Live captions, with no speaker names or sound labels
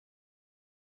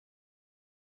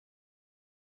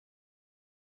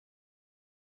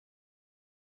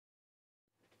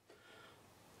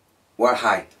Well,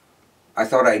 hi. I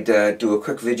thought I'd do a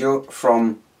quick video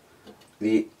from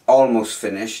the almost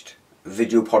finished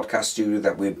video podcast studio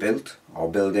that we built, or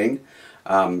building.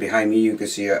 Behind me you can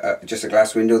see just a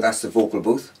glass window, that's the vocal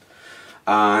booth.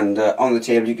 And on the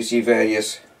table you can see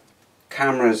various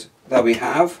cameras that we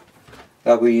have,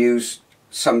 that we use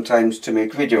sometimes to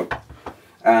make video.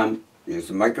 Here's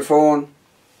the microphone,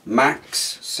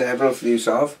 Max, several for the use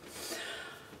of.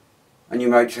 And you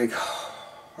might think, oh,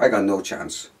 I got no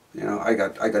chance. You know, I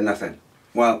got nothing.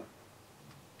 Well,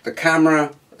 the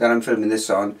camera that I'm filming this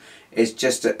on is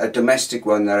just a domestic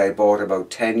one that I bought about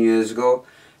 10 years ago.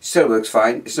 Still works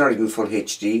fine. It's not even full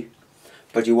HD,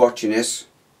 but you're watching this,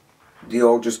 the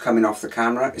audio's coming off the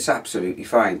camera. It's absolutely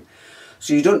fine.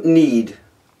 So you don't need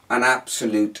an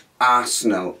absolute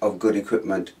arsenal of good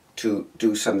equipment to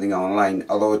do something online,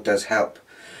 although it does help.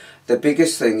 The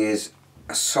biggest thing is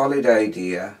a solid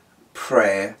idea,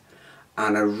 prayer,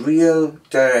 and a real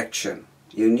direction.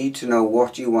 You need to know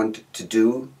what you want to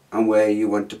do and where you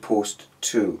want to post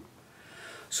to.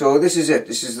 So this is it.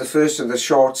 This is the first of the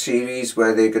short series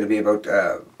where they're going to be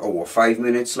about 5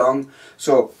 minutes long.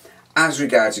 So as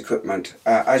regards equipment,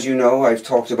 as you know, I've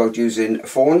talked about using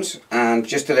phones, and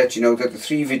just to let you know that the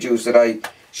 3 videos that I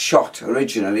shot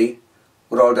originally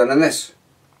were all done on this,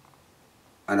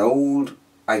 an old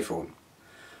iPhone,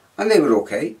 and they were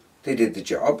okay. They did the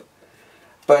job,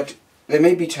 but there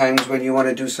may be times when you want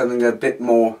to do something a bit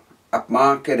more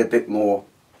upmarket, a bit more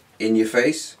in your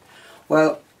face.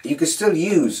 Well, you can still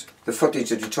use the footage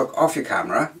that you took off your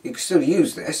camera. You can still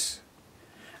use this,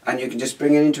 and you can just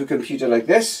bring it into a computer like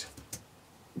this,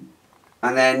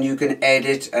 and then you can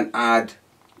edit and add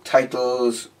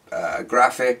titles,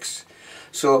 graphics.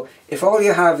 So if all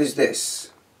you have is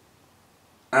this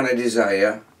and a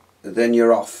desire, then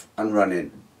you're off and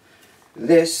running.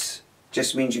 This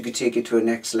just means you could take it to a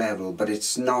next level, but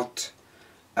it's not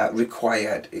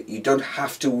required. You don't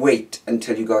have to wait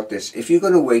until you got this. If you're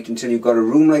going to wait until you've got a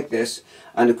room like this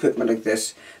and equipment like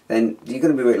this, then you're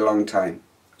going to be waiting a long time.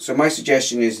 So my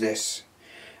suggestion is this.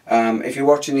 If you're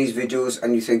watching these videos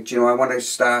and you think, you know, I want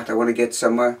to get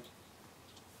somewhere,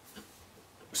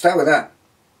 start with that.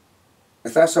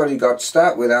 If that's all you got,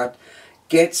 start with that.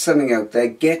 Get something out there,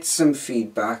 get some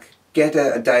feedback, get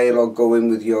a dialogue going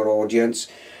with your audience.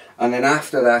 And then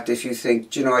after that, if you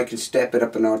think, you know, I can step it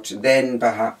up a notch, then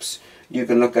perhaps you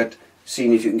can look at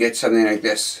seeing if you can get something like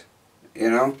this,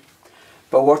 you know.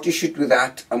 But what you shoot with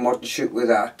that and what you shoot with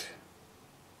that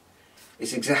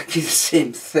is exactly the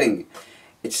same thing.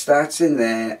 It starts in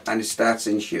there and it starts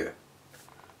in here.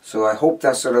 So I hope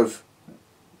that sort of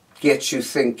gets you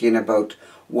thinking about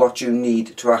what you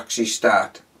need to actually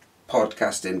start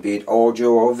podcasting, be it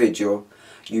audio or video.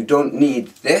 You don't need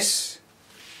this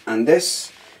and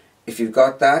this. If you've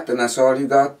got that, then that's all you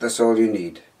got, that's all you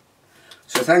need.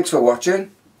 So thanks for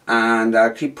watching, and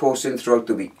I'll keep posting throughout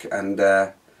the week, and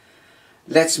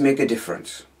let's make a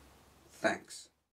difference. Thanks.